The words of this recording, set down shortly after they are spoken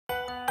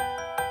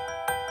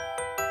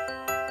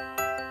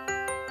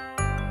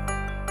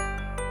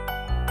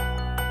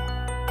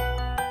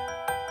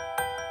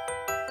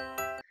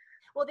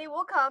they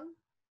will come.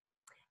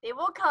 They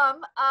will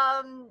come.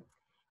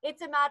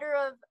 It's a matter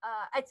of,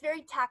 it's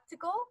very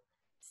tactical.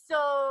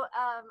 So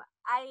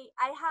I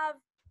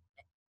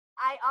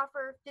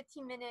offer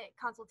 15-minute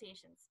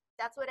consultations.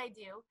 That's what I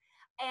do.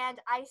 And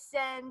I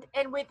send,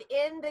 and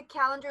within the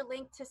calendar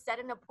link to set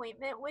an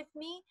appointment with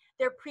me,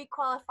 they're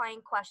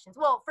pre-qualifying questions.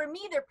 Well, for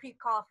me, they're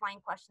pre-qualifying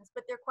questions,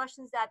 but they're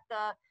questions that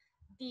the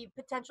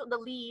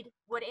lead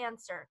would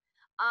answer.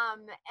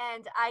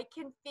 And I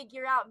can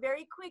figure out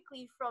very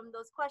quickly from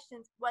those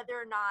questions whether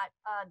or not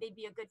they'd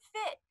be a good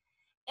fit.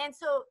 And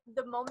so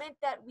the moment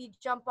that we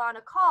jump on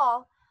a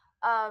call,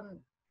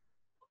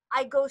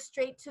 I go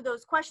straight to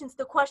those questions,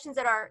 the questions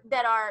that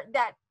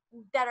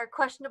are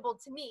questionable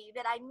to me,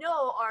 that I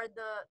know are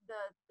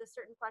the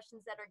certain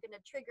questions that are going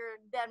to trigger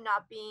them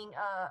not being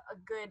a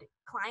good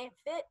client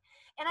fit.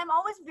 And I'm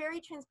always very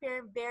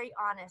transparent, very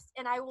honest.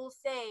 And I will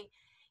say,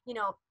 you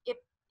know, if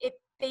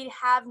they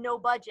have no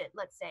budget,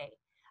 let's say,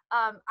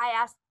 I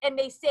ask, and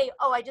they say,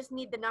 oh, I just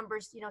need the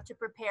numbers, you know, to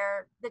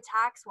prepare the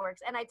tax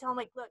works. And I tell them,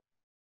 like, look,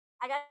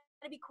 I got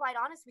to be quite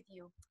honest with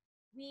you.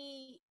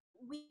 We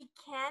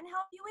can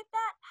help you with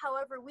that.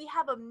 However, we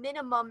have a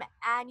minimum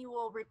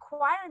annual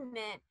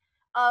requirement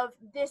of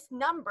this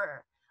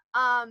number.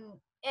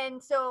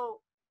 And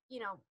so, you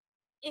know,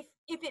 if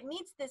it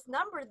meets this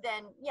number,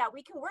 then yeah,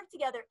 we can work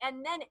together.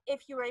 And then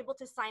if you were able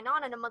to sign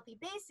on a monthly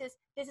basis,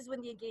 this is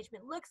when the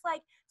engagement looks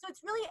like. So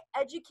it's really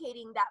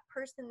educating that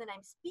person that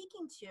I'm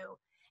speaking to.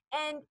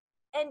 And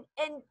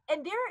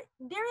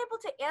they're able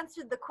to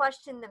answer the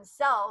question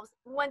themselves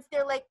once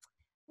they're like,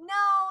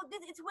 no,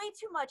 it's way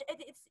too much.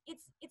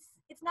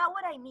 It's not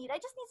what I need. I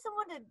just need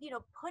someone to, you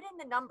know, put in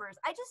the numbers.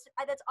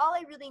 That's all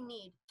I really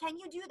need. Can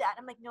you do that?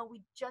 I'm like, no,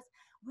 we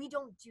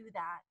don't do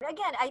that.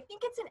 Again, I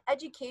think it's an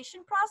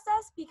education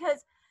process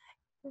because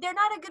they're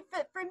not a good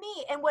fit for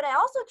me. And what I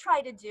also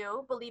try to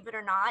do, believe it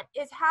or not,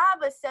 is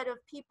have a set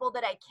of people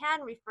that I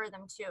can refer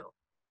them to.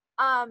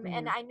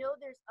 And I know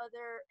there's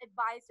other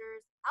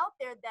advisors out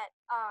there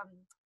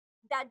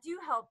that do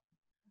help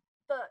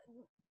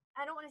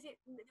I don't want to say,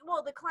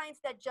 well, the clients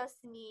that just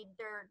need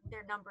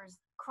their numbers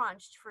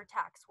crunched for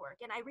tax work.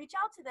 And I reach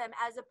out to them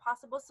as a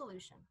possible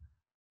solution.